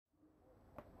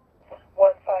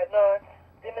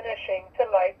approaching to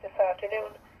light this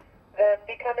afternoon, then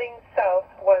becoming south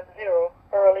 10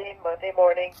 early Monday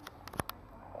morning.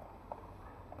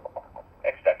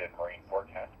 Extended marine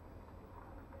forecast.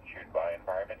 Issued by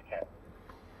Environment Canada.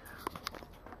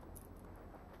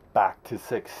 Back to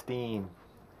 16.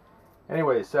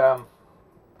 Anyways,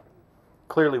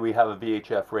 clearly we have a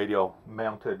VHF radio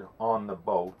mounted on the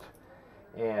boat,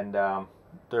 and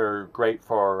they're great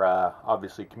for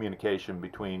obviously communication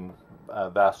between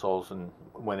vessels and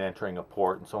when entering a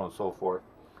port and so on and so forth,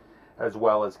 as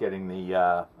well as getting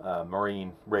the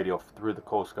marine radio through the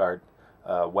Coast Guard,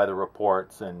 weather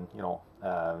reports and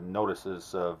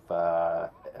notices of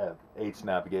aids to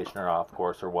navigation or off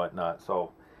course or whatnot.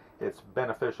 So it's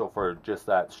beneficial for just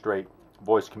that straight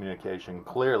voice communication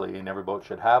clearly, and every boat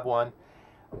should have one,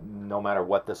 no matter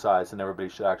what the size, and everybody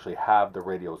should actually have the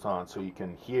radios on so you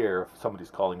can hear if somebody's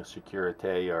calling a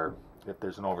security or if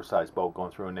there's an oversized boat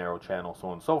going through a narrow channel, so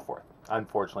on and so forth.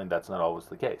 Unfortunately, that's not always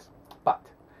the case, but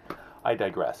I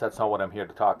digress. That's not what I'm here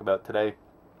to talk about today.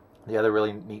 The other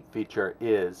really neat feature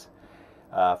is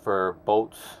for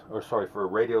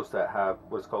radios that have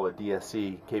what's called a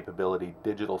DSC capability,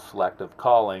 digital selective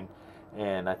calling,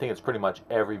 and I think it's pretty much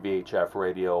every VHF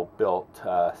radio built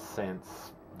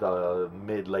since the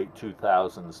mid-late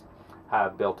 2000s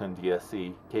have built-in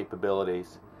DSC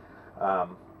capabilities.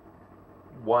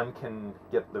 One can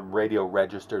get the radio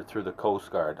registered through the Coast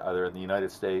Guard, either in the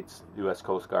United States, U.S.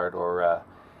 Coast Guard, or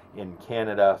in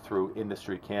Canada through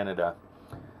Industry Canada.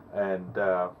 And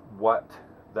what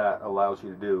that allows you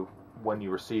to do, when you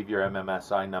receive your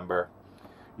MMSI number,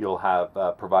 you'll have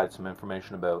provide some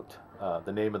information about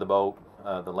the name of the boat,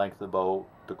 the length of the boat,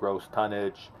 the gross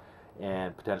tonnage,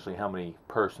 and potentially how many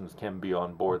persons can be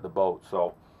on board the boat.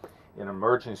 So in an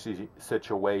emergency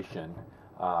situation,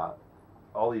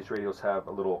 all these radios have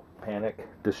a little panic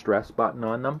distress button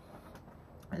on them,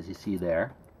 as you see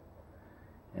there.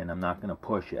 And I'm not going to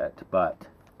push it, but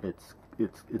it's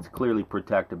clearly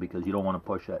protected because you don't want to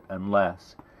push it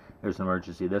unless there's an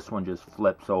emergency. This one just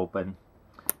flips open.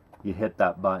 You hit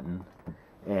that button,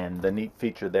 and the neat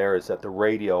feature there is that the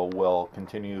radio will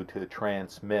continue to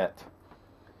transmit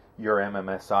your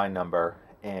MMSI number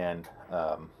and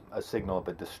a signal of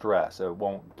a distress. It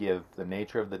won't give the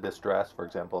nature of the distress, for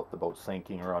example, if the boat's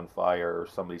sinking or on fire or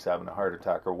somebody's having a heart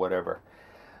attack or whatever,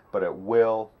 but it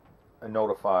will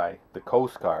notify the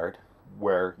Coast Guard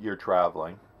where you're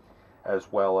traveling,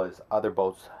 as well as other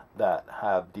boats that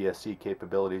have DSC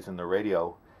capabilities in the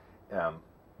radio.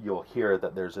 You'll hear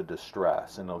that there's a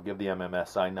distress, and it'll give the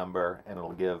MMSI number, and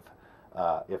it'll give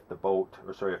if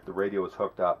the radio is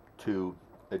hooked up to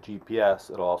a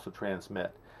GPS, it'll also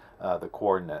transmit the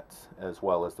coordinates as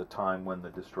well as the time when the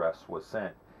distress was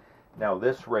sent. Now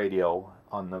this radio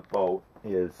on the boat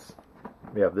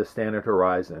we have this standard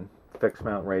horizon fixed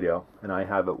mount radio, and I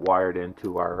have it wired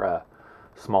into our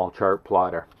small chart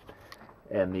plotter.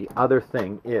 And the other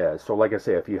thing is, so like I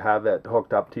say, if you have that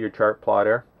hooked up to your chart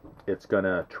plotter, it's going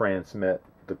to transmit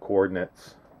the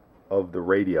coordinates of the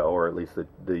radio, or at least the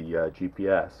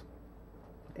GPS,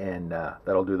 and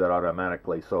that'll do that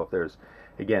automatically. So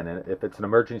if it's an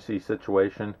emergency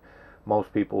situation,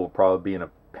 most people will probably be in a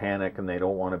panic and they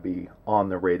don't want to be on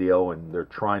the radio, and they're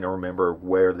trying to remember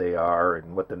where they are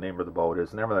and what the name of the boat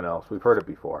is and everything else. We've heard it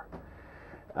before.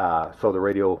 So the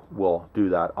radio will do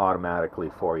that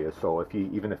automatically for you. So if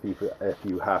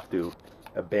you have to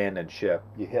abandon ship,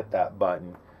 you hit that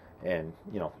button and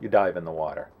you dive in the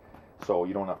water. So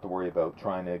you don't have to worry about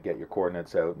trying to get your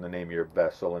coordinates out and the name of your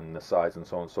vessel and the size and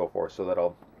so on and so forth. So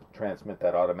that'll transmit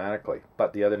that automatically.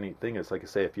 But the other neat thing is, like I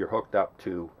say, if you're hooked up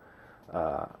to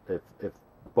if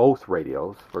both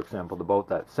radios, for example, the boat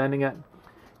that's sending it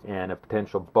and a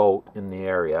potential boat in the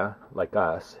area like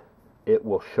us, it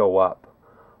will show up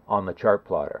on the chart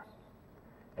plotter,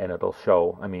 and it'll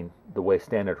show, the way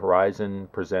Standard Horizon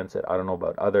presents it, I don't know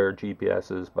about other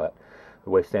GPSs, but the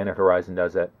way Standard Horizon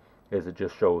does it is it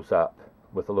just shows up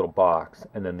with a little box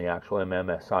and then the actual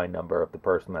MMSI number of the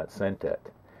person that sent it.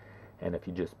 And if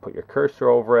you just put your cursor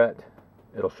over it,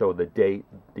 it'll show the date,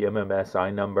 the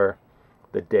MMSI number,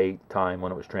 the date, time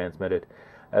when it was transmitted,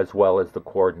 as well as the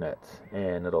coordinates.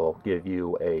 And it'll give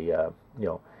you a,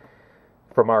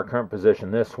 from our current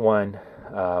position, this one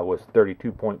was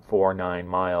 32.49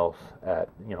 miles at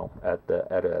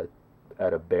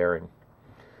a bearing.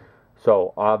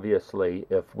 So obviously,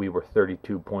 if we were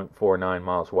 32.49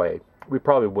 miles away, we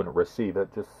probably wouldn't receive it,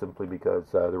 just simply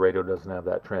because the radio doesn't have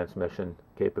that transmission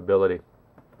capability.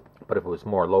 But if it was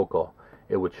more local,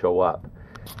 it would show up.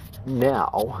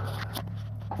 Now,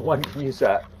 one can use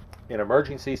that in an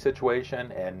emergency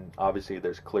situation, and obviously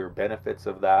there's clear benefits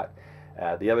of that.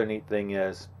 The other neat thing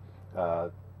is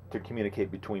to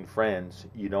communicate between friends,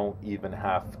 you don't even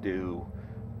have to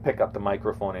pick up the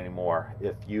microphone anymore.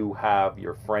 If you have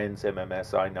your friend's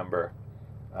MMSI number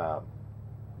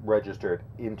registered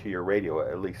into your radio,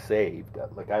 at least saved,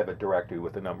 like I have a directory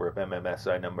with a number of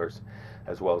MMSI numbers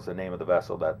as well as the name of the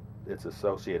vessel that it's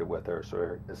associated with or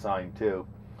sort of assigned to,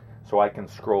 so I can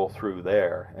scroll through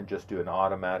there and just do an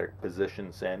automatic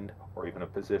position send or even a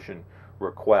position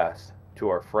request to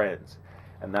our friends.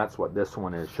 And that's what this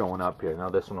one is showing up here. Now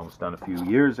this one was done a few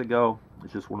years ago.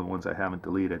 It's just one of the ones I haven't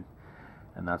deleted,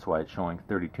 and that's why it's showing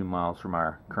 32 miles from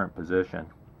our current position.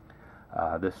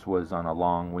 This was on a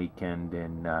long weekend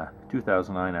in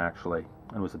 2009 actually.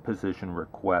 It was a position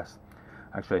request.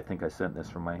 Actually, I think I sent this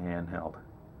from my handheld,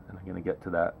 and I'm going to get to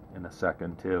that in a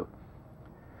second too.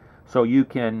 So you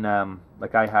can,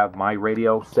 like I have my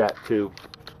radio set to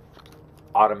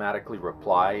automatically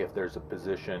reply if there's a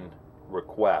position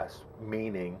request,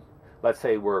 meaning, let's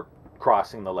say we're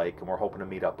crossing the lake and we're hoping to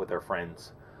meet up with our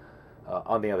friends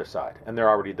on the other side, and they're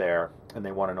already there and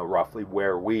they want to know roughly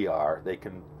where we are. They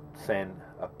can send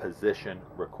a position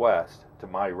request to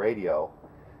my radio,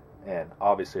 and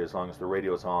obviously as long as the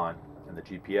radio's on and the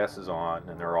GPS is on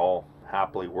and they're all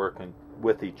happily working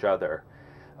with each other,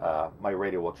 my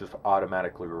radio will just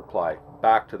automatically reply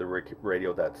back to the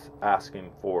radio that's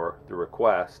asking for the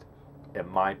request, and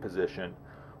my position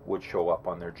would show up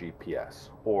on their GPS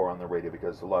or on the radio,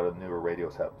 because a lot of newer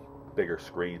radios have bigger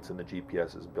screens and the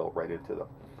GPS is built right into them.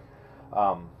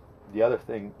 The other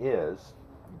thing is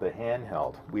the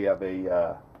handheld. We have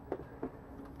a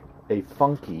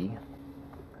funky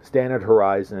Standard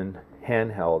Horizon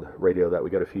handheld radio that we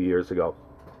got a few years ago.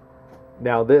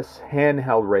 Now this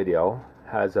handheld radio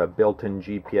has a built-in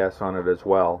GPS on it as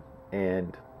well,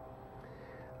 and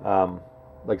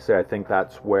like I say, I think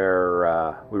that's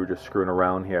where we were just screwing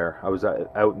around here. I was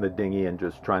out in the dinghy and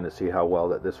just trying to see how well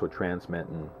that this would transmit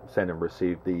and send and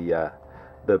receive the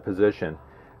position.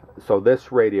 So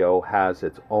this radio has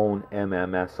its own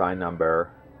MMSI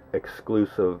number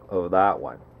exclusive of that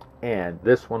one, and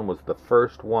this one was the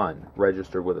first one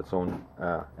registered with its own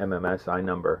MMSI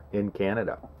number in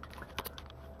Canada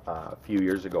a few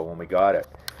years ago when we got it.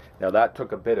 Now that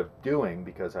took a bit of doing,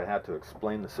 because I had to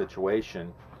explain the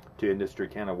situation to Industry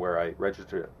Canada where I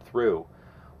registered it through,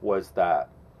 was that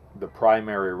the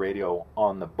primary radio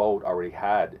on the boat already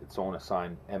had its own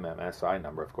assigned MMSI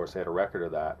number. Of course, they had a record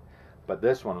of that, but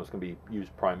this one was going to be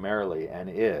used primarily, and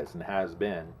is and has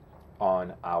been,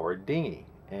 on our dinghy.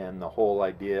 And the whole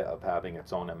idea of having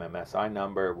its own MMSI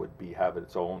number would be have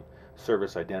its own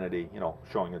service identity, you know,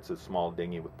 showing it's a small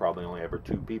dinghy with probably only ever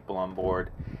 2 people on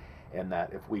board, and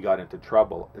that if we got into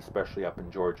trouble, especially up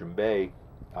in Georgian Bay,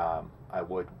 I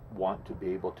would want to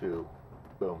be able to,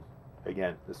 boom,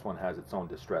 again, this one has its own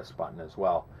distress button as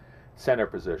well, center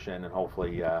position, and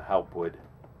hopefully help would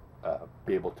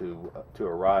be able to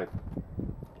arrive.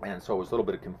 And so it was a little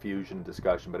bit of confusion,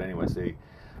 discussion, but anyways,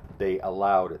 they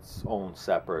allowed its own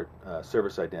separate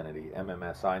service identity,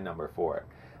 MMSI number for it.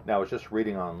 Now I was just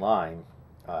reading online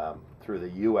through the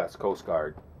U.S. Coast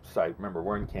Guard site. Remember,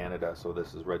 we're in Canada, so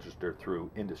this is registered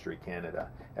through Industry Canada,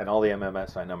 and all the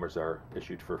MMSI numbers are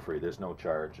issued for free. There's no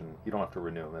charge, and you don't have to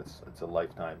renew them. It's a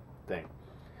lifetime thing.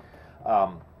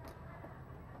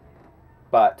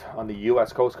 But on the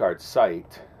U.S. Coast Guard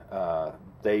site,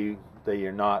 they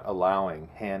are not allowing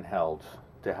handhelds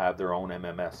to have their own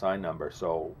MMSI number.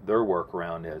 So their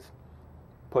workaround is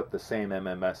put the same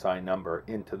MMSI number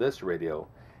into this radio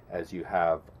as you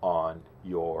have on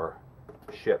your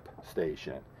ship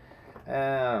station. And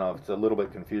I don't know, it's a little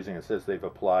bit confusing. It says they've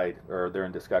applied, or they're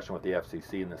in discussion with the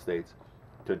FCC in the States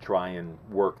to try and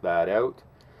work that out.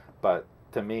 But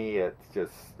to me, it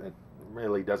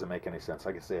really doesn't make any sense.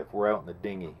 Like I say, if we're out in the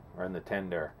dinghy or in the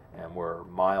tender and we're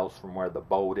miles from where the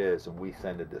boat is and we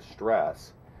send a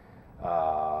distress,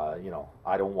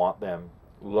 I don't want them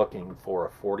looking for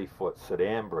a 40-foot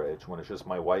sedan bridge when it's just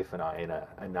my wife and I in a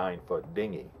 9-foot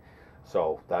dinghy.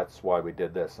 So that's why we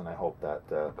did this, and I hope that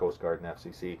Coast Guard and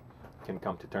FCC can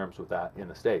come to terms with that in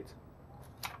the States.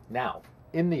 Now,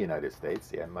 in the United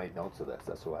States, I made notes of this,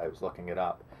 that's why I was looking it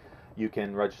up. You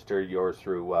can register yours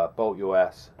through Boat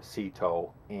US,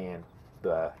 CTO, and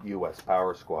the US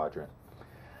Power Squadron.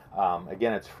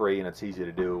 Again, it's free and it's easy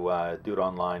to do. Do it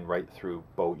online right through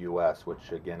Boat US,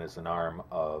 which again is an arm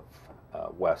of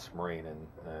West Marine,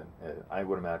 and I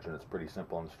would imagine it's pretty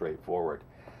simple and straightforward.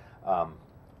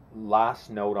 Last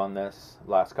note on this,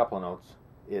 last couple of notes,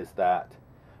 is that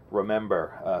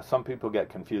remember, some people get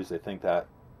confused. They think that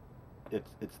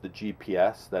it's the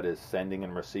GPS that is sending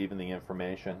and receiving the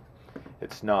information.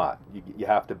 It's not. You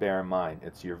have to bear in mind,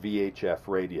 it's your VHF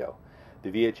radio.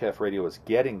 The VHF radio is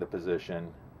getting the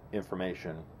position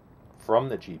information from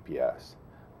the GPS,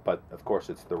 but of course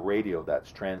it's the radio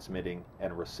that's transmitting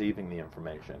and receiving the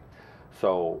information.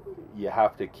 So you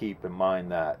have to keep in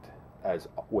mind that, as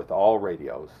with all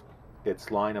radios,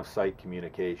 it's line of sight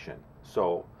communication.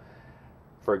 So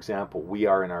for example, we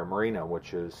are in our marina,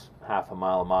 which is half a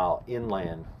mile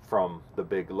inland from the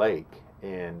big lake,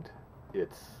 and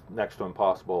it's next to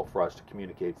impossible for us to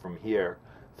communicate from here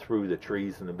through the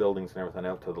trees and the buildings and everything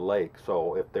out to the lake.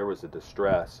 So if there was a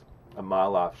distress a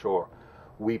mile offshore,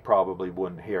 we probably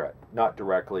wouldn't hear it. Not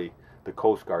directly. The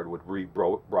Coast Guard would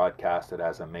rebroadcast it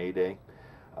as a mayday,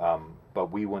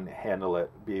 but we wouldn't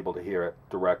be able to hear it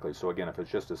directly. So again, if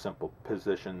it's just a simple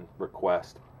position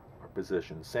request or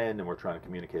position send, and we're trying to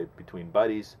communicate between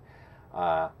buddies,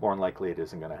 more than likely it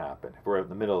isn't going to happen. If we're out in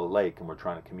the middle of the lake and we're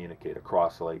trying to communicate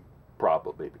across the lake,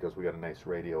 probably, because we got a nice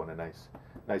radio and a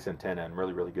nice antenna and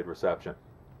really good reception.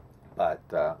 But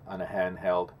on a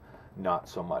handheld, not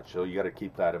so much. So you got to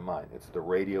keep that in mind. It's the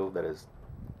radio that is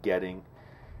getting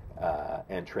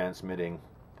and transmitting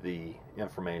the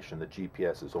information. The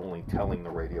GPS is only telling the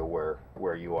radio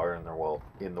where you are in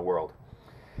the world.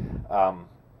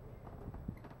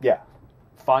 Yeah.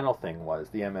 Final thing was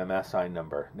the MMSI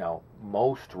number. Now,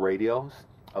 most radios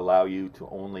allow you to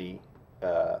only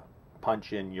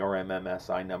punch in your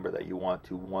MMSI number that you want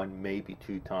to 1, maybe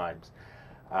 2 times.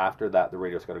 After that, the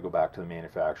radio's got to go back to the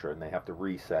manufacturer, and they have to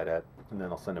reset it, and then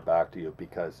they'll send it back to you,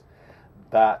 because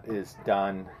that is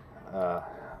done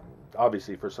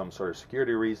obviously for some sort of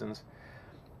security reasons,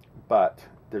 but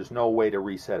there's no way to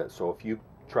reset it. So if you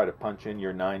try to punch in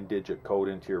your 9-digit code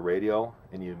into your radio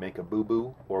and you make a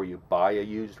boo-boo, or you buy a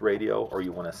used radio, or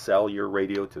you want to sell your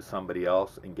radio to somebody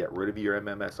else and get rid of your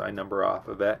MMSI number off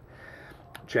of it,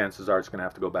 chances are it's going to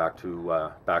have to go back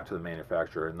to the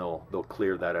manufacturer, and they'll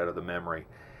clear that out of the memory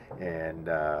and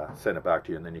send it back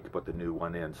to you, and then you can put the new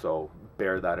one in. So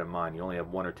bear that in mind. You only have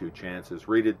 1 or 2 chances.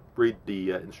 Read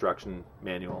the instruction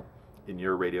manual in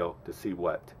your radio to see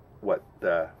what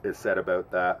is said about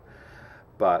that.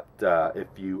 But if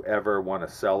you ever want to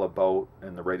sell a boat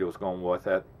and the radio is going with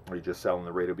it, or you're just selling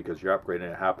the radio because you're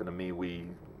upgrading, it happened to me.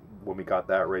 When we got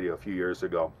that radio a few years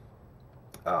ago,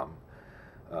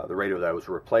 the radio that I was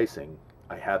replacing,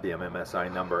 I had the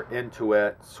MMSI number into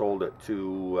it, sold it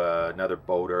to another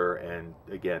boater, and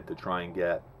again, to try and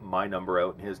get my number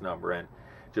out and his number in,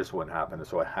 just wouldn't happen.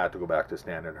 So I had to go back to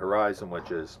Standard Horizon,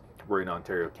 which is, we're in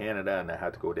Ontario, Canada, and I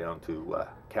had to go down to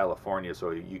California.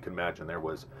 So you can imagine there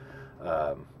was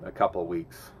a couple of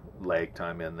weeks lag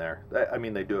time in there. I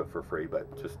mean, they do it for free,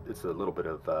 but just it's a little bit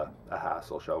of a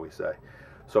hassle, shall we say.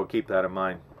 So keep that in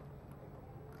mind.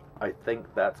 I think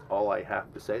that's all I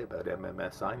have to say about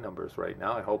MMSI numbers right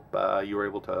now. I hope you were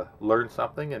able to learn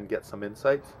something and get some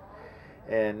insights.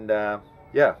 And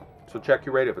yeah, so check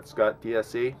your radio. If it's got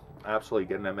DSC, absolutely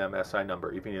get an MMSI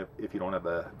number, even if you don't have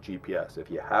a GPS.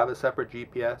 If you have a separate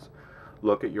GPS,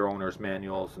 look at your owner's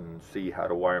manuals and see how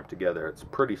to wire them together. It's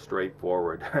pretty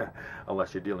straightforward,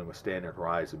 unless you're dealing with Standard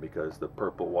Horizon, because the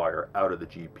purple wire out of the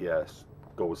GPS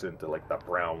goes into like the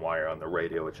brown wire on the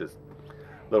radio, which is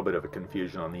a little bit of a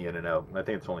confusion on the in and out. I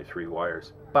think it's only 3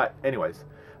 wires. But anyways,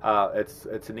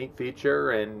 it's a neat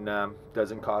feature, and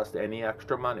doesn't cost any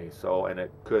extra money. So, and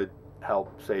it could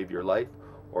help save your life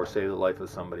or save the life of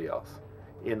somebody else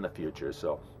in the future.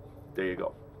 So there you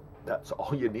go. That's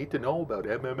all you need to know about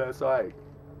MMSI,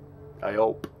 I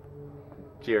hope.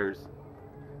 Cheers.